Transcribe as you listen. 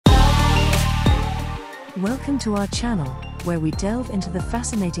Welcome to our channel, where we delve into the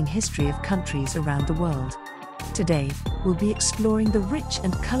fascinating history of countries around the world. Today, we'll be exploring the rich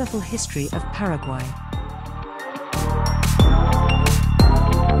and colorful history of Paraguay.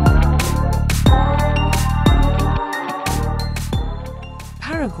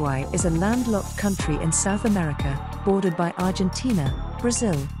 Paraguay is a landlocked country in South America, bordered by Argentina,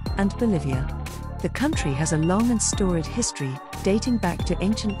 Brazil, and Bolivia. The country has a long and storied history, dating back to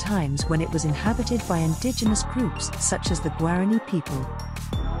ancient times when it was inhabited by indigenous groups such as the Guarani people.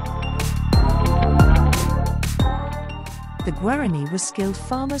 The Guarani were skilled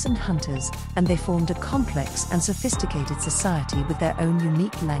farmers and hunters, and they formed a complex and sophisticated society with their own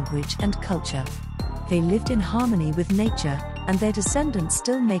unique language and culture. They lived in harmony with nature, and their descendants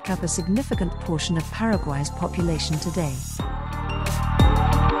still make up a significant portion of Paraguay's population today.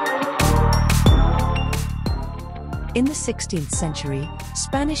 In the 16th century,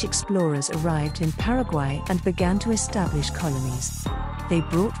 Spanish explorers arrived in Paraguay and began to establish colonies. They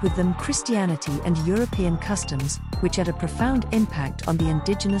brought with them Christianity and European customs, which had a profound impact on the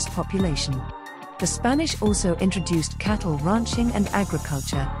indigenous population. The Spanish also introduced cattle ranching and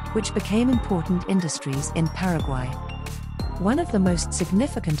agriculture, which became important industries in Paraguay. One of the most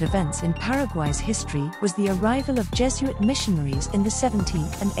significant events in Paraguay's history was the arrival of Jesuit missionaries in the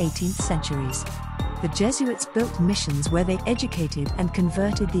 17th and 18th centuries. The Jesuits built missions where they educated and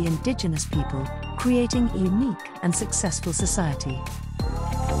converted the indigenous people, creating a unique and successful society.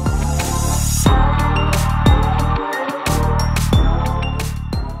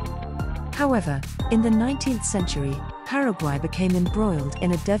 However, in the 19th century, Paraguay became embroiled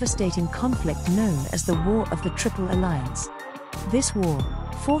in a devastating conflict known as the War of the Triple Alliance. This war,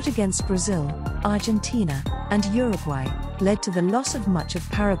 fought against Brazil, Argentina, and Uruguay, led to the loss of much of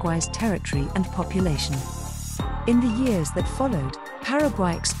Paraguay's territory and population. In the years that followed,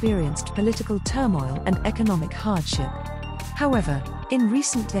 Paraguay experienced political turmoil and economic hardship. However, in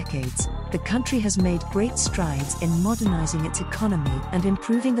recent decades, the country has made great strides in modernizing its economy and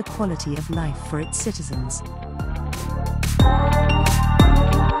improving the quality of life for its citizens.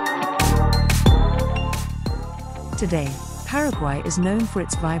 Today, Paraguay is known for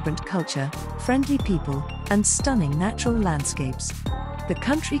its vibrant culture, friendly people, and stunning natural landscapes. The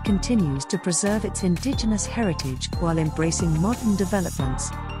country continues to preserve its indigenous heritage while embracing modern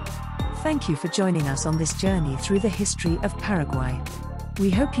developments. Thank you for joining us on this journey through the history of Paraguay. We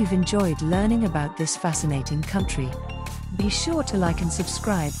hope you've enjoyed learning about this fascinating country. Be sure to like and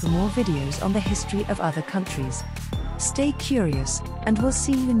subscribe for more videos on the history of other countries. Stay curious, and we'll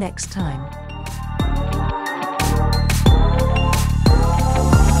see you next time.